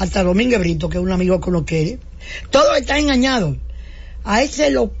 hasta Domínguez Brito, que es un amigo con lo que él. Todos están engañados. A ese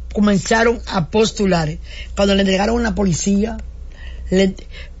lo comenzaron a postular. Cuando le entregaron a una policía,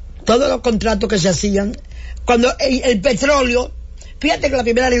 todos los contratos que se hacían, cuando el petróleo, fíjate que la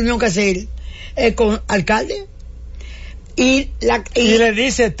primera reunión que hace él es con alcalde, y le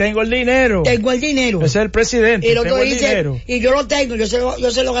dice, tengo el dinero. Ese es el presidente. Y el otro dice, y yo lo tengo,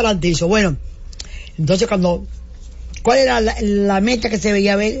 yo se lo garantizo. Bueno, entonces ¿cuál era la meta que se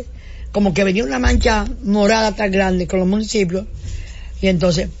veía ver? Como que venía una mancha morada tan grande con los municipios. Y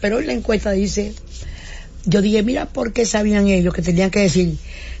entonces, pero hoy la encuesta dice, yo dije, mira por qué sabían ellos que tenían que decir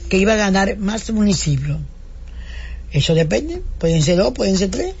que iba a ganar más municipios. Eso depende, pueden ser 2, pueden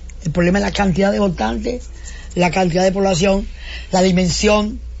ser 3. El problema es la cantidad de votantes, la cantidad de población, la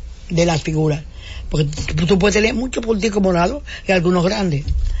dimensión de las figuras. Porque tú puedes tener muchos políticos morados y algunos grandes.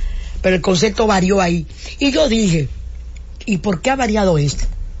 Pero el concepto varió ahí. Y yo dije, ¿y por qué ha variado esto?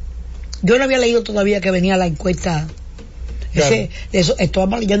 Yo no había leído todavía que venía la encuesta. Claro.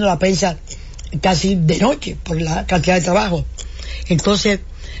 Estábamos leyendo la prensa casi de noche por la cantidad de trabajo. Entonces,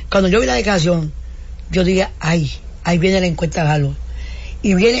 cuando yo vi la declaración, yo dije, ahí viene la encuesta Galo.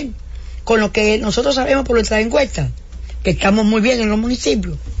 Y vienen con lo que nosotros sabemos por nuestras encuestas, que estamos muy bien en los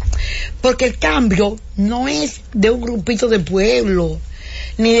municipios. Porque el cambio no es de un grupito de pueblo,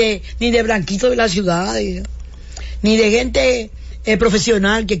 ni de blanquitos de las ciudades, ni de gente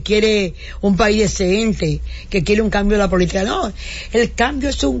profesional que quiere un país decente, que quiere un cambio de la política. No, el cambio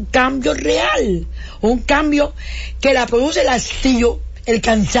es un cambio real, un cambio que la produce el hastío, el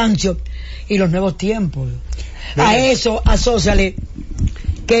cansancio y los nuevos tiempos. Bien. A eso asóciale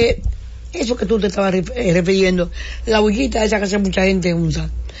que eso que tú te estabas refiriendo, la bullita esa que hace mucha gente usa,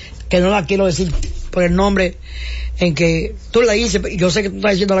 que no la quiero decir por el nombre en que tú la dices, yo sé que tú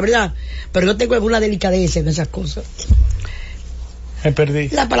estás diciendo la verdad, pero yo tengo alguna delicadeza en esas cosas. Me perdí.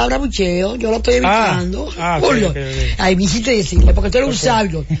 La palabra bucheo, yo lo estoy evitando. Julio, okay. Ahí me hiciste decirle, porque tú eres un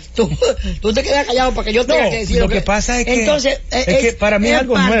sabio. Tú te quedas callado para que yo tenga que decir lo que pasa es que, entonces, es que para mí es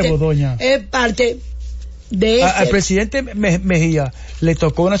algo nuevo, doña. Es parte de al presidente Mejía le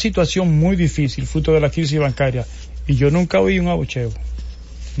tocó una situación muy difícil, fruto de la crisis bancaria, y yo nunca oí un abucheo.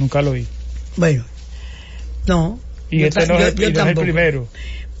 Nunca lo oí. Bueno, no. Y este no es el primero.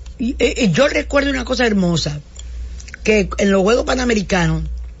 Y yo recuerdo una cosa hermosa, que en los Juegos Panamericanos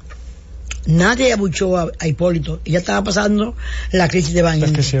nadie abuchó a Hipólito, y ya estaba pasando la crisis de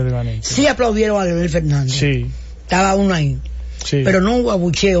Banning. Sí aplaudieron a Leonel Fernández. Sí. Estaba uno ahí. Sí. Pero no hubo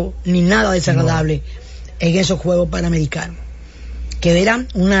abucheo ni nada desagradable en esos Juegos Panamericanos. Que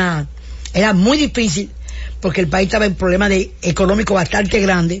era muy difícil, porque el país estaba en problemas económicos bastante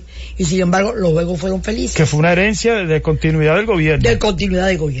grandes, y sin embargo los juegos fueron felices. Que fue una herencia de continuidad del gobierno. De continuidad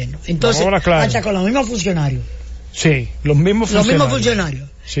del gobierno. Entonces, hasta con los mismos funcionarios. Sí, los mismos funcionarios.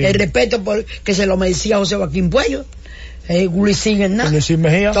 Sí. El respeto que se lo merecía José Joaquín Puello, Luis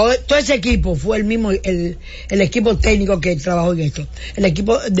Mejía. Todo ese equipo fue el mismo, el equipo técnico que trabajó en esto. El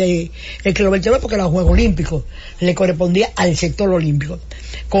equipo el que lo vertebró, porque los Juegos Olímpicos le correspondía al sector olímpico,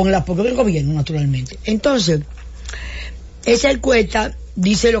 con el apoyo del gobierno, naturalmente. Entonces, esa encuesta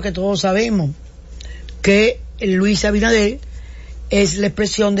dice lo que todos sabemos, que Luis Abinader es la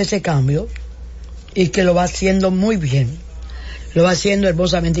expresión de ese cambio, y que lo va haciendo muy bien, lo va haciendo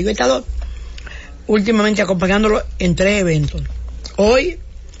hermosamente. Yo he estado últimamente acompañándolo en 3 eventos. Hoy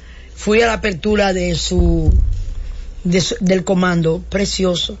fui a la apertura del comando,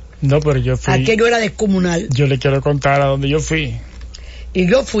 precioso. No, pero yo fui. Aquello era descomunal. Yo le quiero contar a dónde yo fui. Y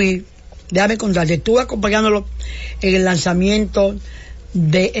yo fui, déjame contarte, estuve acompañándolo en el lanzamiento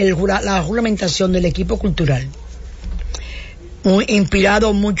de la juramentación del equipo cultural.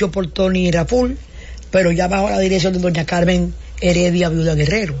 Inspirado mucho por Tony Raful, pero ya bajo la dirección de doña Carmen Heredia Viuda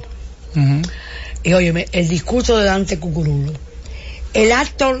Guerrero. Uh-huh. Y óyeme, el discurso de Dante Cucurulo, el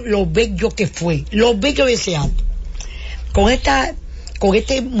acto, lo bello que fue, lo bello de ese acto, con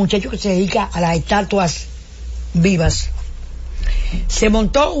este muchacho que se dedica a las estatuas vivas, se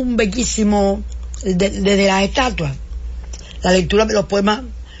montó un bellísimo de las estatuas, la lectura de los poemas,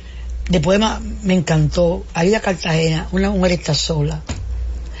 me encantó. Aida Cartagena, una mujer está sola.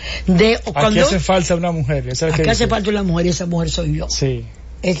 Aquí hace falta una mujer. Aquí hace falta una mujer, y esa mujer soy yo. Sí.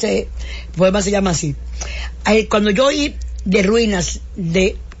 Ese poema se llama así. Cuando yo oí de ruinas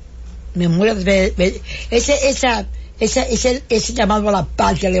de memoria, ese llamado a la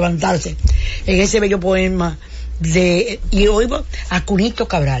patria, a levantarse, en ese bello poema y oímos a Cunito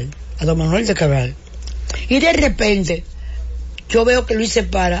Cabral, a don Manuel de Cabral, y de repente yo veo que Luis se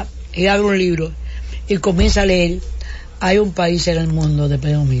para y abre un libro y comienza a leer Hay un país en el mundo de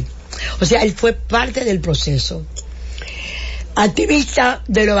Pedro Mil. O sea, él fue parte del proceso. Activistas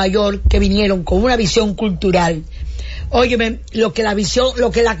de Nueva York que vinieron con una visión cultural. Óyeme, lo que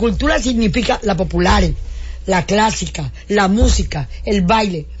la cultura significa, la popular, la clásica, la música, el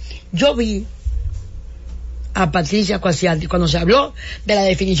baile. Yo vi a Patricia Cuasiati cuando se habló de la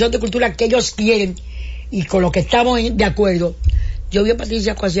definición de cultura que ellos quieren y con lo que estamos de acuerdo. Yo vi a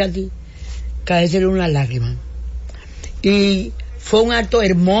Patricia Cuasiati caerse una lágrima. Y fue un acto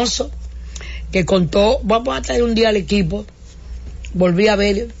hermoso que contó. Vamos a traer un día al equipo. Volví a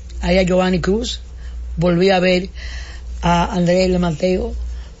ver a Giovanni Cruz, volví a ver a Andrés Le Mateo,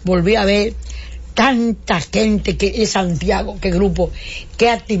 volví a ver tanta gente que es Santiago, qué grupo, qué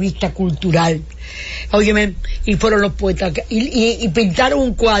activista cultural. Óyeme, y fueron los poetas y pintaron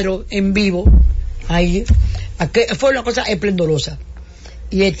un cuadro en vivo ahí. Fue una cosa esplendorosa.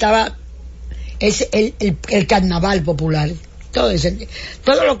 Y estaba el carnaval popular, todo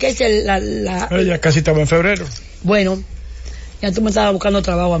lo que es ya casi estaba en febrero. Bueno, ya tú me estabas buscando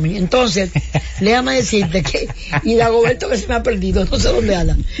trabajo a mí. Entonces, déjame decirte que, y Dagoberto que se me ha perdido, no sé dónde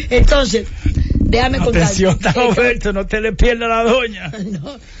anda. Entonces, déjame contarte. Atención, Roberto, no te le pierdas a la doña.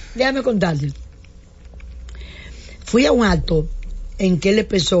 No, déjame contarte. Fui a un acto en que él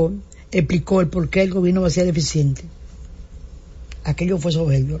explicó el por qué el gobierno va a ser eficiente. Aquello fue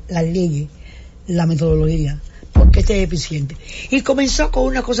soberbio, las leyes, la metodología, por qué este es eficiente. Y comenzó con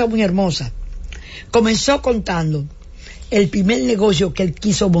una cosa muy hermosa. Comenzó contando el primer negocio que él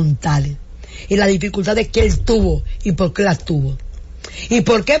quiso montar y las dificultades que él tuvo y por qué las tuvo. Y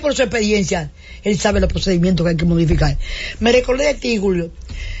por qué, por su experiencia, él sabe los procedimientos que hay que modificar. Me recordé de ti, Julio,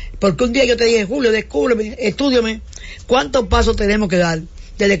 porque un día yo te dije, Julio, descúbreme, estúdiame, ¿cuántos pasos tenemos que dar?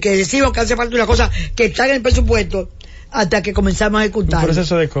 Desde que decimos que hace falta una cosa que está en el presupuesto hasta que comenzamos a ejecutar. Un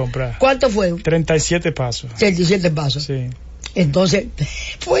proceso de compra. ¿Cuánto fue? 37 pasos. 37 pasos. Sí. Entonces,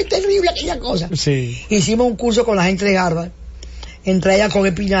 fue terrible aquella cosa. Sí. Hicimos un curso con la gente de Harvard, entre ellas con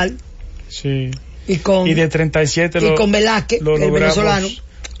Espinal. Sí. Y de 37 y con Velázquez, el venezolano.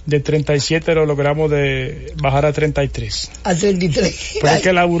 De 37 lo logramos de bajar a 33. A 33. Pero es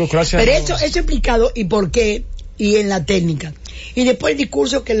que la burocracia... Pero eso explicado y por qué, y en la técnica. Y después el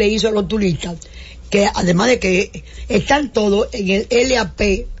discurso que le hizo a los turistas, que además de que están todos en el LAP,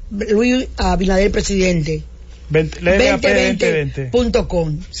 Luis Abinader presidente,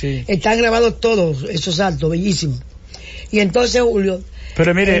 2020.com. Sí. Están grabados todos esos actos, bellísimos. Y entonces, Julio...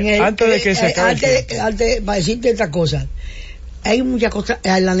 Pero mire, antes de que se acabe... Antes, para decirte esta cosa, hay muchas cosas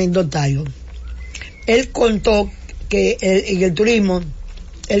en el anecdotario. Él contó que en el turismo,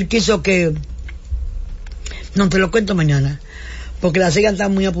 él quiso que... No, te lo cuento mañana, porque la SEGA está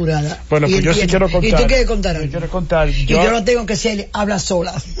muy apurada. Bueno, pues yo sí quiero contar. ¿Y tú quieres contar algo? Yo quiero contar. Y yo no tengo que ser, habla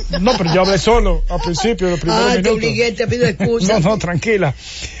sola. No, pero yo hablé solo al principio, los primeros minutos. Te obligué, te pido excusa. No, tranquila.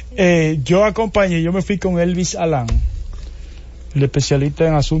 Yo me fui con Elvis Alán, el especialista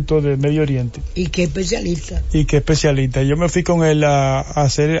en asuntos de Medio Oriente. ¿Y qué especialista? Yo me fui con él a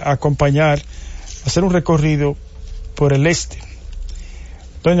hacer un recorrido por el este.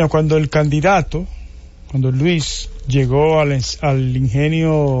 Doña, cuando Luis llegó al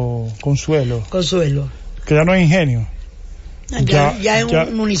ingenio Consuelo, que ya no es ingenio. Ya es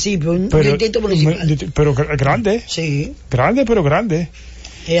un municipio, un distrito municipal. Pero grande. Sí. Grande, pero grande.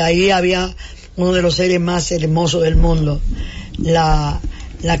 Ahí había uno de los seres más hermosos del mundo, la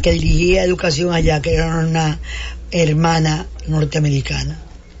que dirigía educación allá, que era una hermana norteamericana.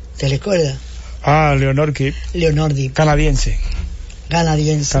 ¿Te recuerdas? Leonor Gibb. Canadiense.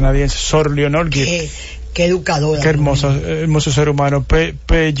 Sor Leonor Gibb. Qué educadora. Qué hermoso ser humano.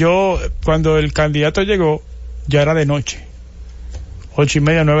 Yo, cuando el candidato llegó, ya era de noche.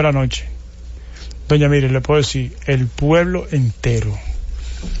 8:30, 9 de la noche. Doña, mire, le puedo decir, el pueblo entero.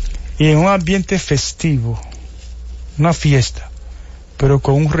 Y en un ambiente festivo, una fiesta, pero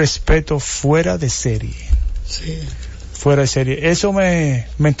con un respeto fuera de serie. Sí. Fuera de serie. Eso me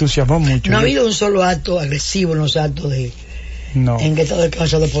entusiasmó mucho. No ha habido un solo acto agresivo en los actos en que todo es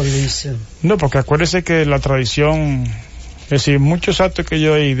causado por Luis. No, porque acuérdese que la tradición, es decir, muchos actos que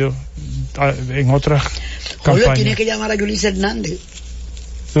yo he ido en otras campañas. Tiene que llamar a Yulisa Hernández.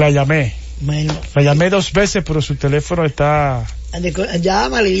 La llamé. Bueno. La llamé 2 veces, pero su teléfono está...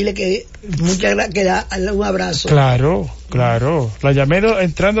 Llámale y dile que muchas gracias, que da un abrazo. Claro. La llamé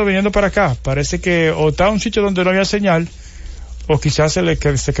viniendo para acá. Parece que o está en un sitio donde no había señal, o quizás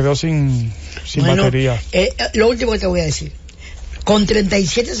se quedó sin batería. Lo último que te voy a decir. Con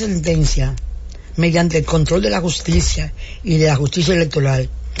 37 sentencias, mediante el control de la justicia y de la justicia electoral,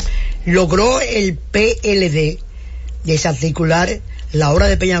 logró el PLD desarticular la obra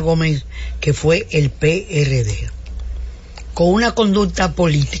de Peña Gómez, que fue el PRD. Con una conducta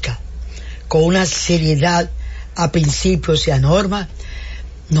política, con una seriedad a principios y a normas,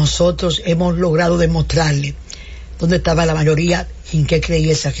 nosotros hemos logrado demostrarle dónde estaba la mayoría y en qué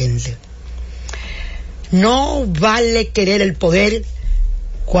creía esa gente. No vale querer el poder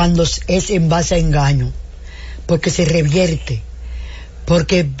cuando es en base a engaño, porque se revierte,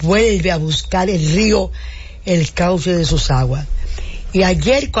 porque vuelve a buscar el río el cauce de sus aguas. Y el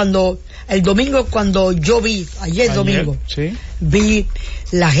domingo cuando yo vi, domingo, ¿sí? Vi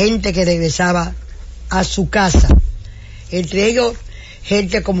la gente que regresaba a su casa, entre ellos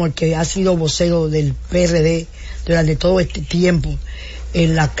gente como el que ha sido vocero del PRD durante todo este tiempo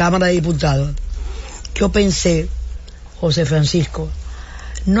en la Cámara de Diputados. Yo pensé, José Francisco,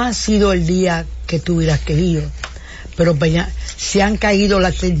 no ha sido el día que tú hubieras querido, pero se han caído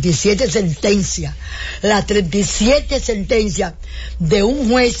las 37 sentencias de un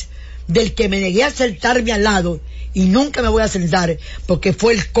juez del que me negué a sentarme al lado y nunca me voy a sentar porque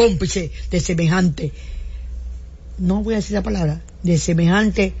fue el cómplice de semejante, no voy a decir la palabra, de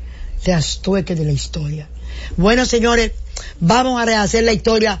semejante trastueque de la historia. Bueno, señores, vamos a rehacer la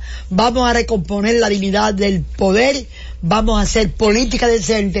historia, vamos a recomponer la dignidad del poder, vamos a hacer política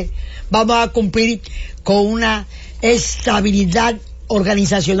decente, vamos a cumplir con una estabilidad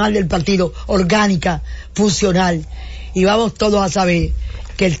organizacional del partido, orgánica, funcional, y vamos todos a saber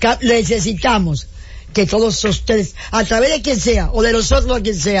que necesitamos que todos ustedes, a través de quien sea, o de nosotros a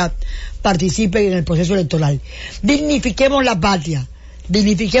quien sea, participen en el proceso electoral. Dignifiquemos la patria,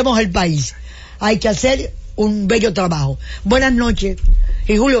 dignifiquemos el país. Hay que hacer un bello trabajo. Buenas noches,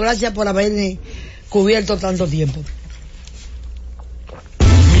 y Julio, gracias por haberme cubierto tanto tiempo.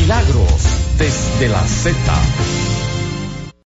 Milagros desde la Z.